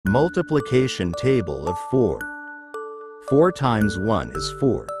Multiplication table of 4. 4 times 1 is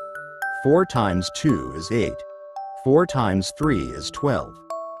 4. 4 times 2 is 8. 4 times 3 is 12.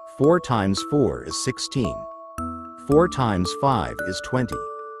 4 times 4 is 16. 4 times 5 is 20.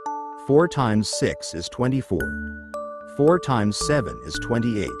 4 times 6 is 24. 4 times 7 is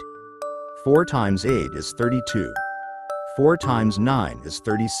 28. 4 times 8 is 32. 4 times 9 is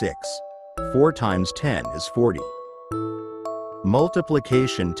 36. 4 times 10 is 40.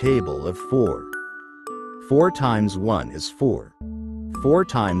 Multiplication table of 4. 4 times 1 is 4. 4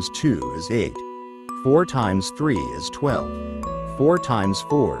 times 2 is 8. 4 times 3 is 12. 4 times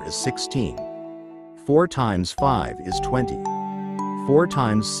 4 is 16. 4 times 5 is 20. 4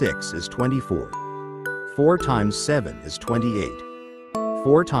 times 6 is 24. 4 times 7 is 28.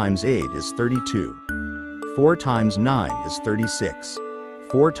 4 times 8 is 32. 4 times 9 is 36.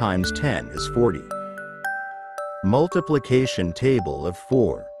 4 times 10 is 40. Multiplication table of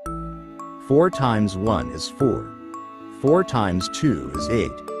 4. 4 times 1 is 4. 4 times 2 is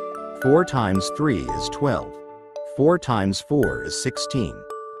 8. 4 times 3 is 12. 4 times 4 is 16.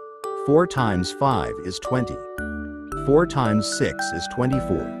 4 times 5 is 20. 4 times 6 is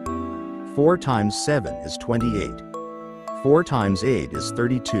 24. 4 times 7 is 28. 4 times 8 is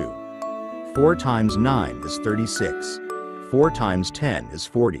 32. 4 times 9 is 36. 4 times 10 is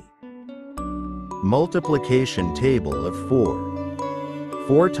 40. Multiplication table of 4.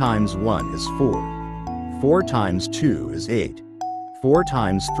 4 times 1 is 4. 4 times 2 is 8. 4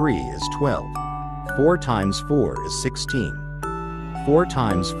 times 3 is 12. 4 times 4 is 16. 4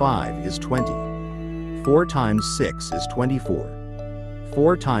 times 5 is 20. 4 times 6 is 24.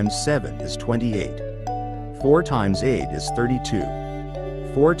 4 times 7 is 28. 4 times 8 is 32.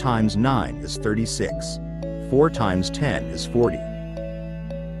 4 times 9 is 36. 4 times 10 is 40.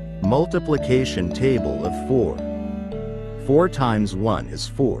 Multiplication table of 4. 4 times 1 is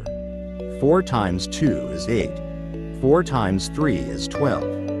 4. 4 times 2 is 8. 4 times 3 is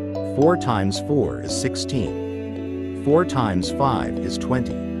 12. 4 times 4 is 16. 4 times 5 is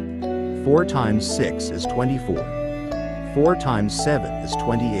 20. 4 times 6 is 24. 4 times 7 is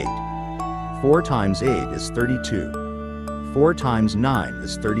 28. 4 times 8 is 32. 4 times 9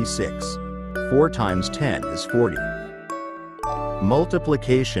 is 36. 4 times 10 is 40.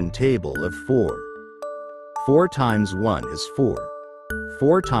 Multiplication table of 4. 4 times 1 is 4.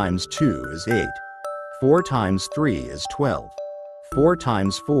 4 times 2 is 8. 4 times 3 is 12. 4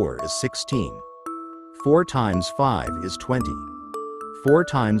 times 4 is 16. 4 times 5 is 20. 4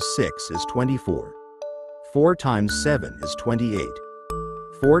 times 6 is 24. 4 times 7 is 28.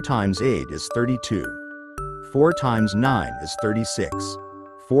 4 times 8 is 32. 4 times 9 is 36.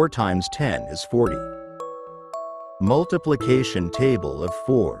 4 times 10 is 40. Multiplication table of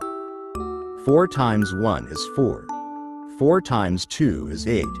 4. 4 times 1 is 4. 4 times 2 is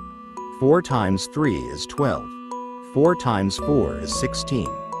 8. 4 times 3 is 12. 4 times 4 is 16.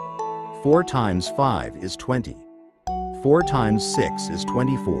 4 times 5 is 20. 4 times 6 is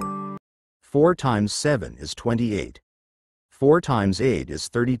 24. 4 times 7 is 28. 4 times 8 is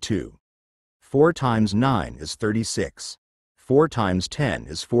 32. 4 times 9 is 36. 4 times 10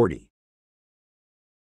 is 40.